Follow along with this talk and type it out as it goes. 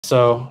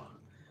So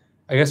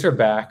I guess we're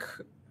back.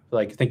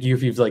 Like, thank you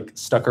if you've like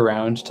stuck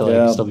around to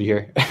like still be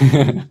here.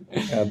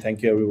 Yeah,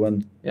 thank you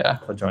everyone. Yeah,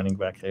 for joining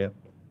back here.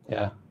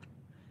 Yeah.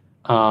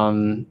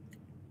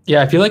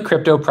 Yeah, I feel like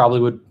crypto probably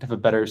would have a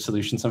better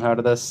solution somehow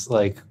to this.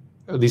 Like,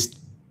 at least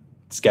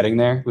it's getting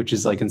there, which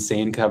is like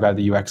insane how bad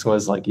the UX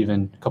was like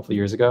even a couple of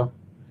years ago.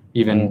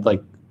 Even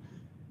like,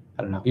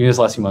 I don't know, even this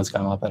last few months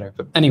gotten a lot better.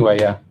 But anyway,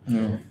 yeah.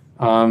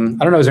 I don't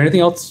know. Is there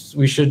anything else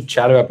we should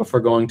chat about before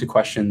going to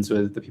questions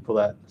with the people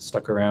that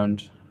stuck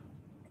around?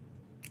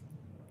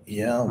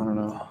 Yeah. I don't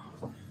know.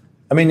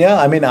 I mean,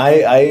 I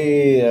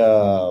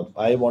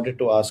wanted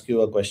to ask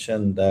you a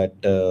question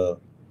that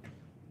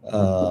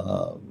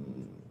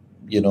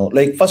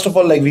like first of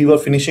all, like we were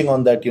finishing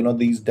on that,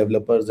 these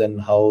developers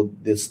and how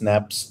the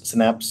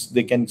snaps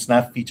they can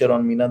snap feature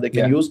on Mina they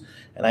can use,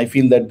 and I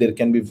feel that there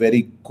can be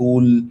very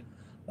cool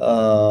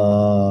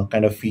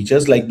kind of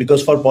features, like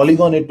because for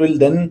Polygon it will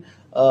then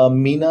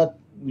Mina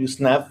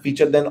snap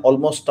feature then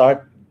almost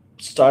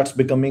starts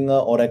becoming a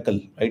oracle,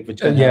 right,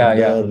 which can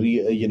have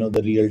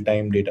the real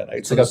time data,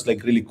 right? So it's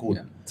like really cool.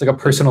 It's like a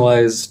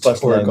personalized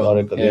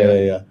oracle.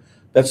 Yeah.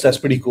 That's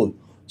pretty cool.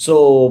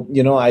 So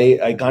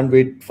I can't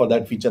wait for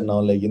that feature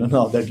now, like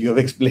now that you have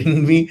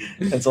explained me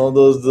and some of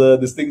those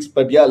these things.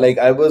 But yeah, like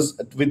I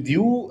was with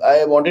you,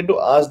 I wanted to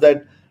ask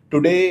that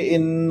today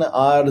in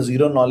our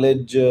zero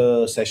knowledge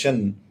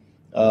session,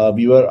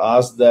 we were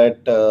asked the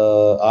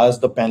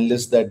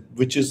panelists that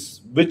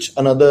which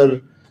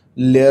another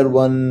layer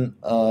one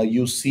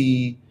you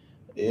see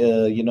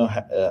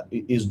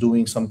is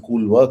doing some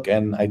cool work.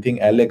 And I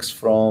think Alex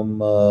from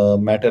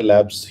Matter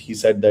Labs, he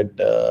said that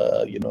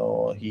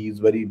he is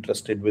very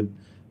interested with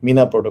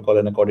Mina Protocol,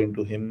 and according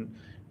to him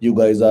you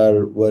guys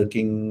are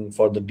working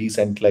for the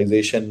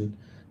decentralization,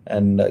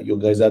 and you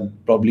guys are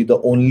probably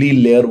the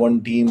only layer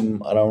one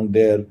team around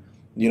there,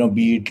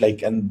 be it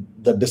like, and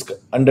the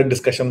under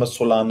discussion was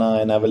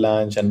Solana and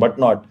Avalanche and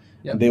whatnot.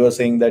 They were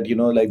saying that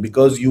like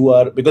because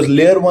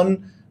layer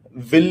one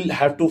will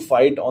have to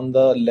fight on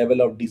the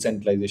level of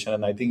decentralization,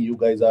 and I think you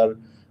guys are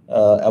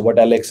what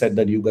Alex said,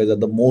 that you guys are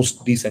the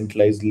most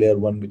decentralized layer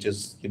one which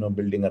is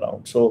building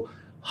around. So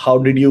how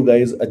did you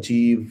guys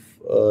achieve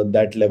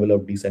that level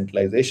of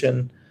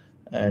decentralization,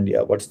 and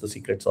what's the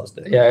secret sauce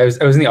there? I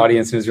was in the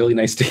audience. It was really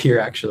nice to hear,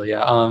 actually.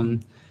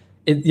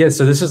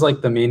 So this is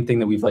like the main thing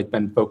that we've like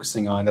been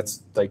focusing on.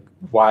 That's like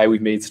why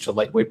we've made such a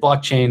lightweight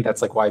blockchain.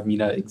 That's like why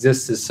Mina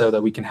exists, is so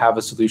that we can have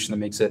a solution that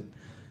makes it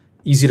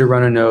easy to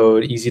run a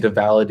node, easy to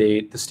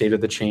validate the state of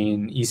the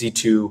chain, easy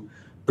to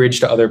bridge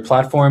to other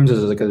platforms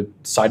as like a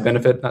side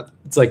benefit.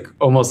 It's like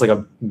almost like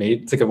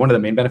it's like one of the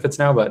main benefits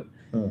now, but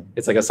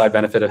it's like a side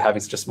benefit of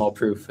having such a small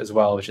proof as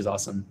well, which is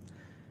awesome.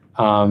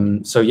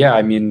 So yeah,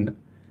 I mean,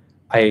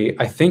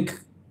 I think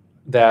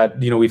that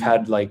we've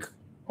had like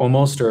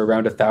almost or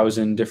around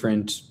 1,000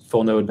 different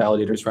full node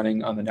validators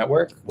running on the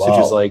network, which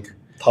is like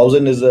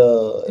 1,000 is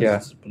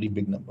a pretty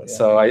big number. Yeah.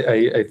 So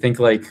I think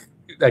like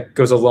that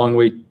goes a long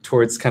way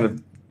towards kind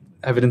of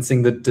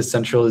evidencing the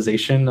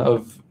decentralization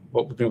of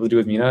what we've been able to do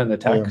with Mina and the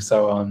tech.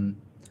 So and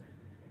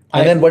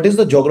then what is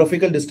the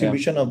geographical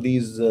distribution of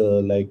these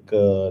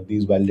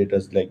these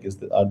validators? Like,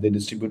 are they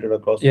distributed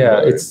across the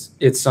world?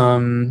 It's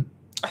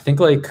I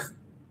think like,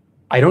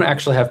 I don't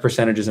actually have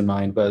percentages in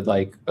mind, but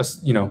like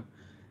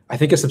I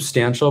think a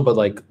substantial, but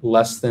like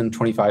less than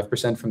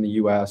 25% from the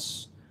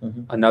US,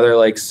 another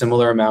like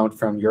similar amount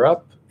from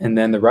Europe, and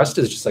then the rest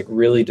is just like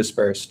really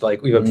dispersed.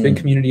 Like we have a big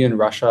community in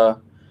Russia,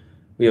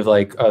 we have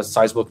like a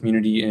sizable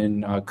community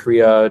in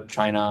Korea,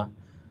 China,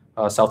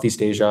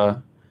 Southeast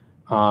Asia.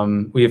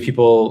 We have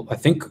people, I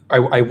think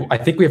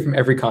we have from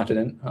every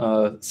continent,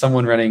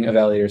 someone running a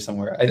validator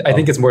somewhere. I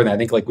think it's more than that. I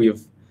think like we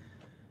have,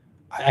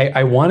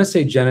 I want to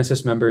say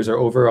Genesis members are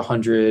over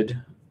 100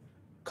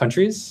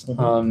 countries,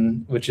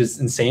 which is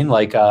insane.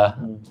 Like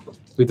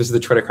this is the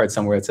Twitter card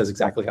somewhere, it says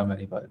exactly how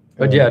many, but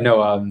yeah,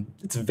 no,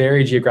 it's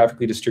very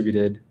geographically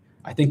distributed.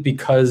 I think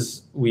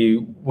because we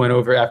went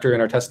over after in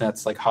our test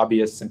nets, like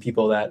hobbyists and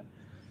people that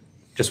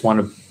just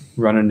want to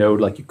run a node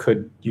like you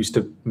could used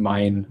to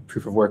mine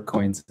proof of work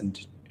coins. And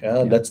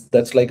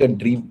that's like a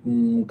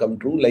dream come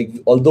true. Like,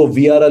 although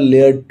we are a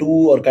layer 2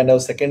 or kind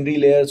of secondary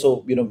layer,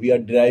 so we are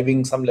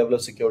deriving some level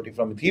of security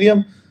from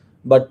Ethereum,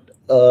 but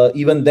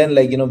even then,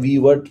 like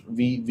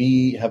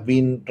we have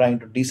been trying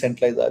to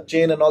decentralize our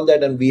chain and all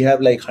that, and we have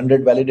like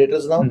 100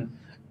 validators now,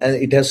 and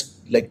it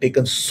has like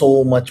taken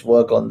so much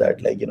work on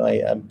that. Like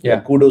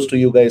like, kudos to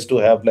you guys to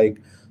have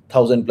like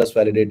 1,000+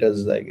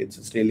 validators. Like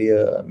it's really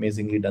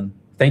amazingly done.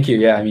 Thank you.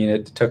 Yeah, I mean,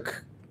 it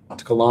took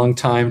a long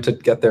time to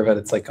get there, but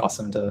it's like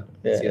awesome to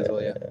see as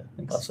well.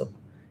 Awesome.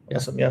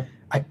 Yeah.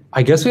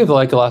 I guess we have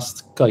like the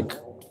last like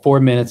 4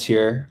 minutes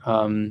here.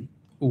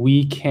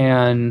 We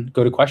can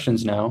go to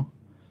questions now.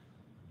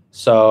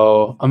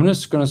 So I'm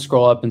just going to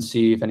scroll up and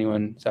see if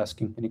anyone's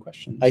asking any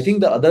questions. I think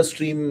the other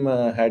stream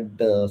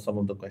had some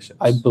of the questions.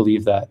 I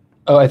believe that.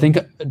 Oh, I think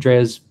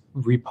Andrea's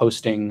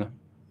reposting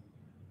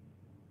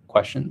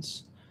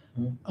questions.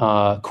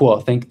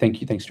 Cool.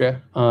 Thank you. Thanks,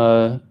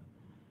 Andrea.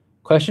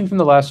 Question from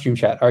the last stream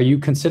chat. Are you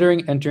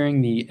considering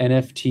entering the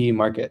NFT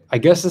market? I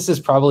guess this is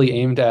probably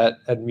aimed at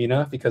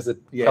Mina because it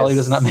probably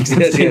does not make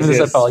sense to aim this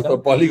at Polygon. For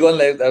Polygon,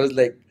 like I was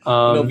like,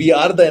 we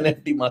are the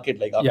NFT market,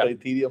 like after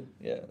Ethereum.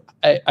 Yeah.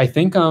 I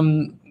think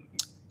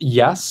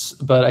yes,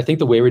 but I think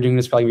the way we're doing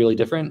this is probably really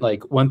different.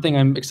 Like one thing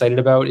I'm excited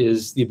about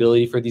is the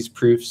ability for these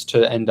proofs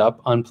to end up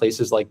on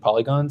places like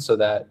Polygon so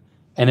that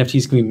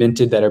NFTs can be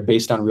minted that are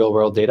based on real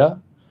world data.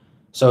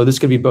 So this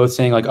could be both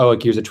saying like, oh,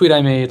 like here's a tweet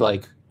I made,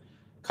 like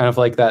kind of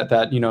like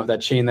that, you know, that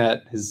chain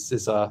that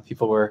is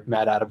people were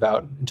mad at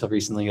about until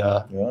recently.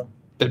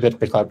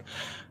 BitCloud.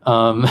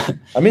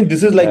 I mean,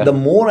 this is like the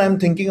more I'm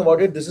thinking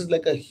about it, this is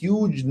like a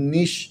huge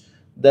niche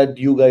that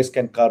you guys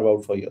can carve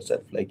out for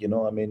yourself. Like, you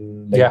know, I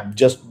mean, like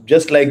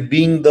just like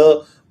being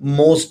the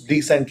most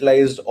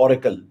decentralized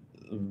oracle.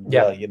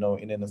 You know,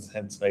 in a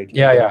sense, right?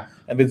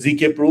 And with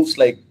ZK proofs,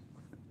 like,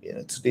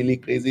 it's really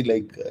crazy.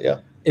 Like,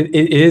 it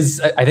is.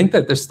 I think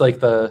that there's like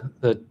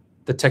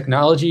the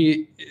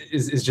technology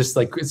is just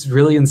like, it's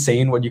really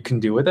insane what you can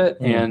do with it,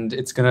 and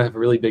it's going to have a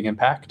really big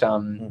impact.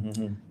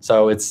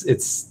 So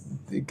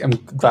I'm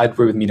glad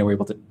we're with Mina, we're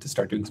able to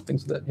start doing some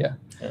things with it.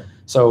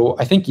 So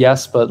I think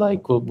yes, but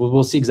like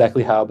we'll see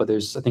exactly how. But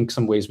there's I think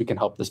some ways we can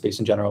help the space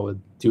in general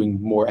with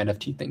doing more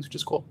NFT things, which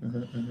is cool.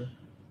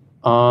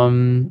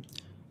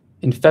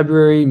 In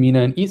February,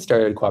 Mina and ETH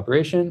started a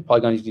cooperation.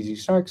 Polygon used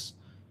zk-SNARKs,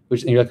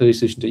 which is a directly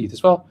solution to ETH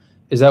as well.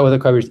 Is that what the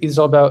collaboration ETH is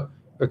all about?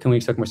 Or can we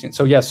expect more soon?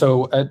 So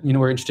so you know,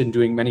 we're interested in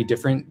doing many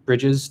different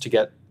bridges to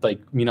get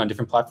like Mina on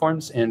different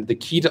platforms. And the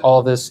key to all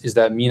of this is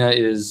that Mina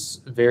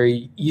is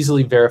very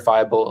easily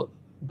verifiable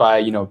by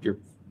your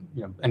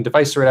end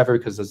device or whatever,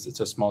 because it's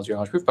a small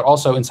zero-knowledge proof, but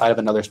also inside of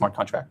another smart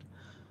contract.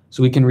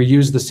 So we can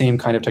reuse the same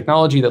kind of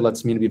technology that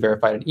lets Mina be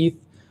verified on ETH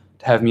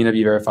to have Mina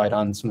be verified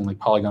on something like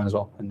Polygon as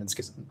well, and in this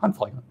case on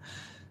Polygon.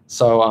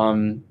 So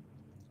I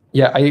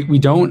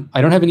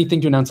don't have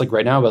anything to announce like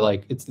right now, but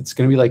like it's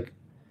going to be like,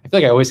 I feel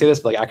like I always say this,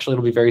 but like actually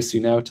it'll be very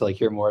soon now to like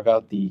hear more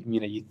about the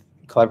Mina ETH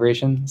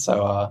collaboration.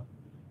 So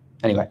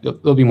anyway,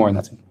 there'll be more on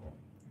that soon.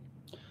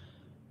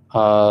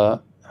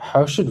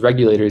 How should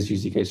regulators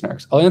use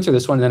zk-SNARKs? I'll answer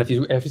this one, and then if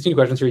you see any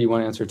questions here you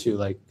want to answer too,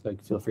 like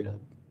feel free to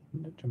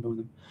jump in with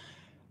them.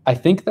 I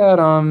think that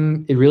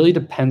it really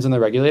depends on the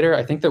regulator.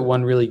 I think that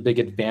one really big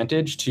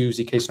advantage to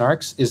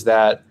zk-SNARKs is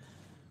that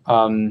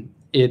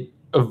it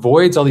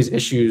avoids all these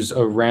issues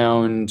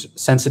around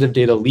sensitive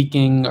data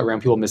leaking,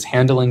 around people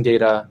mishandling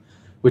data,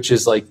 which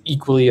is like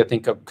equally, I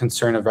think, a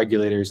concern of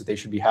regulators that they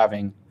should be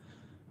having.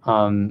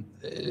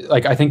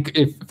 Like I think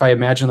if I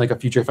imagine like a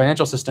future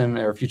financial system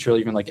or a future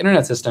even like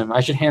internet system, I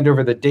should hand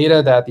over the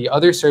data that the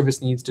other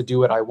service needs to do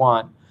what I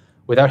want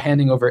without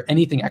handing over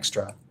anything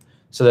extra,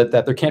 so that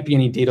there can't be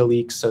any data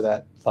leaks, so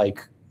that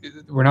like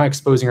we're not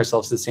exposing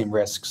ourselves to the same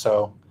risk.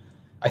 So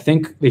I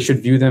think they should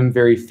view them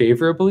very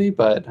favorably,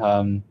 but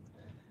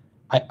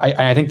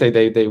I think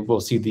they will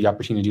see the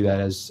opportunity to do that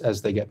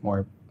as they get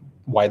more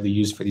widely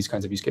used for these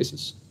kinds of use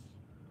cases.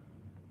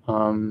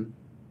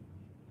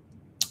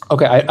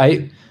 Okay,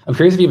 I'm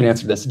curious if you even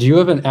answered this. Do you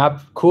have an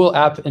cool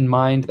app in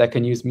mind that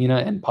can use Mina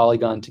and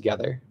Polygon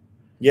together?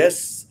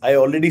 Yes, I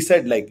already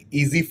said like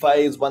EasyFi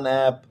is one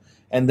app,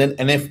 and then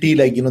NFT,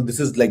 like, this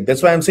is like,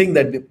 that's why I'm saying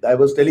that I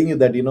was telling you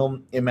that,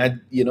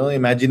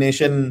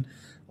 imagination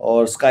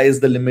or sky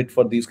is the limit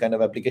for these kind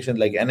of applications,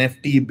 like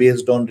NFT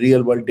based on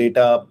real world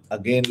data,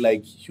 again,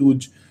 like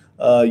huge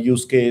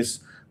use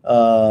case.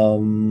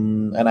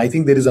 And I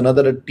think there is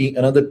another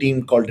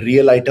team called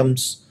Real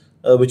Items,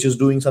 which is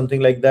doing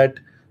something like that.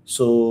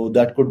 So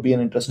that could be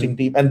an interesting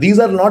team. And these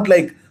are not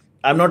like,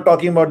 I'm not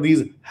talking about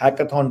these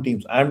hackathon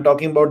teams. I'm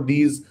talking about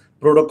these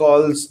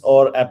protocols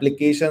or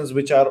applications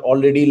which are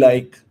already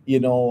like,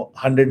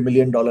 $100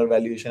 million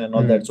valuation and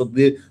all that. So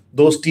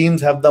those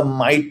teams have the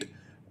might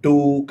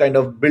to kind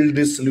of build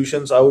these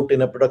solutions out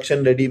in a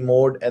production ready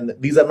mode. And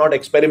these are not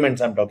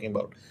experiments I'm talking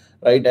about,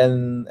 right?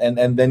 And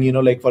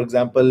then, like, for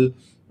example,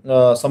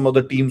 some of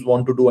the teams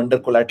want to do under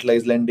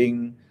collateralized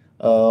lending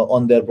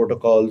on their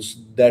protocols.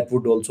 That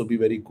would also be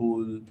very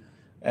cool.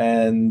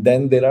 And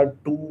then there are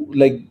two,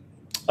 like,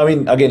 I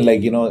mean, again,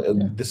 like,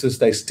 this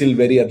is like still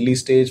very early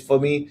stage for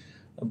me,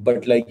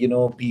 but like,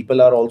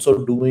 people are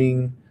also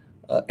doing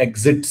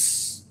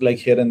exits like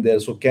here and there.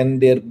 So can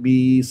there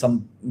be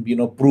some,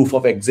 proof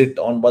of exit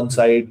on one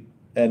side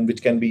and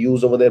which can be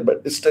used over there,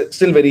 but it's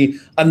still very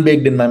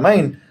unbaked in my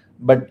mind.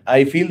 But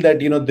I feel that,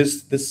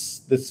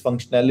 this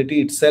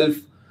functionality itself,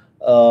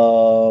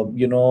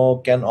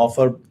 can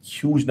offer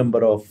huge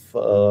number of,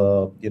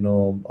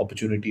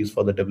 opportunities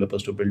for the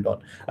developers to build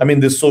on. I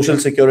mean, this social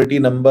security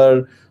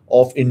number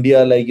of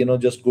India, like,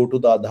 just go to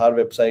the Aadhaar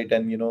website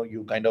and,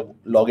 you kind of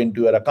log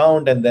into your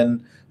account and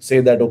then say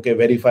that, okay,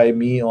 verify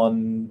me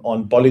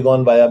on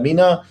Polygon via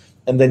Mina.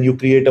 And then you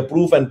create a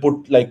proof and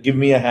put like, give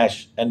me a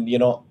hash. And,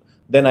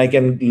 then I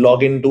can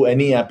log into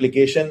any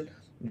application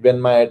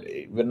when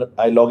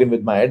I log in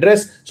with my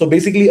address. So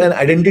basically an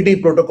identity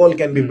protocol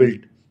can be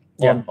built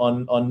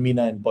on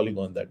Mina and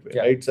Polygon that way,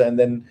 right? So, and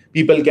then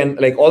people can,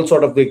 like, all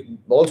sort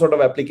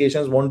of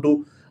applications want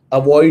to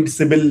avoid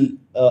Sybil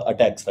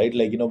attacks, right?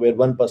 Like, where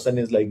one person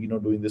is like,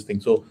 doing this thing.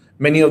 So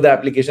many of the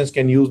applications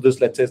can use this.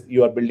 Let's say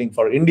you are building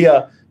for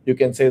India. You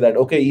can say that,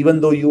 okay,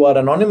 even though you are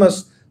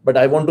anonymous, but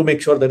I want to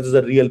make sure that this is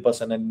a real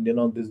person, and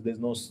there's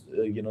no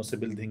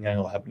Sybil thing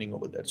happening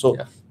over there. So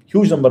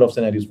huge number of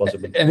scenarios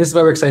possible. And this is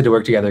why we're excited to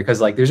work together, because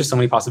like there's just so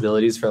many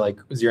possibilities for like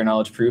zero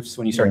knowledge proofs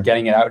when you start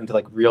getting it out into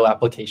like real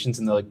applications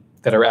and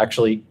that are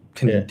actually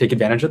can take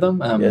advantage of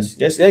them. Yes.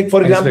 Like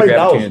for example,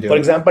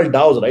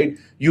 DAOs, right?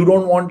 You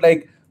don't want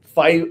like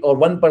 5 or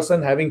 1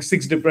 person having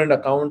 6 different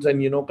accounts and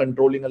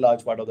controlling a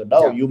large part of the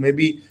DAO. You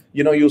maybe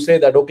you say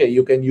that, okay,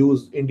 you can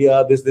use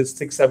India this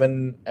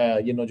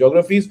 6-7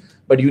 geographies,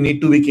 but you need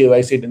to be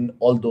KYC'd in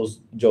all those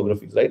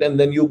geographies, right? And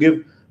then you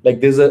give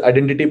like there's an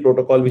identity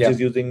protocol which is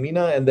using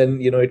Mina, and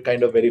then it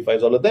kind of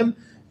verifies all of them,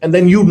 and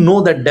then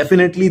that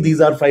definitely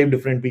these are 5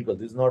 different people.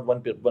 This is not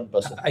one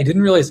person. I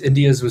didn't realize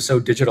India's was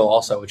so digital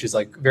also, which is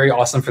like very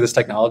awesome for this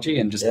technology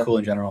and just cool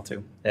in general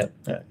too. Yeah.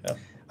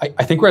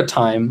 I think we're at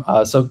time.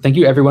 So thank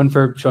you everyone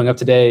for showing up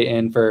today,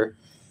 and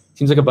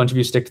seems like a bunch of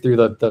you stick through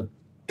the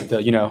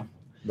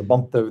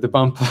bump.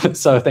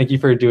 So thank you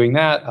for doing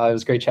that. It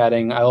was great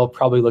chatting. I'll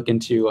probably look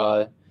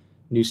into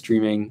new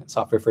streaming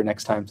software for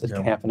next time so it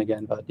can happen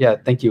again. But yeah,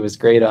 thank you. It was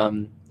great.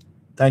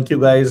 Thank you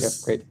guys.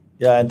 Yeah, great.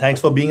 Yeah, and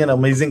thanks for being an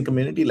amazing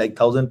community, like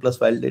 1,000+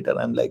 validator.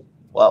 I'm like,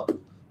 wow.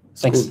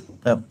 Thanks.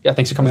 Cool. Yeah,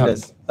 thanks for coming on.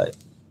 Bye.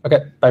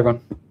 Okay, bye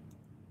everyone.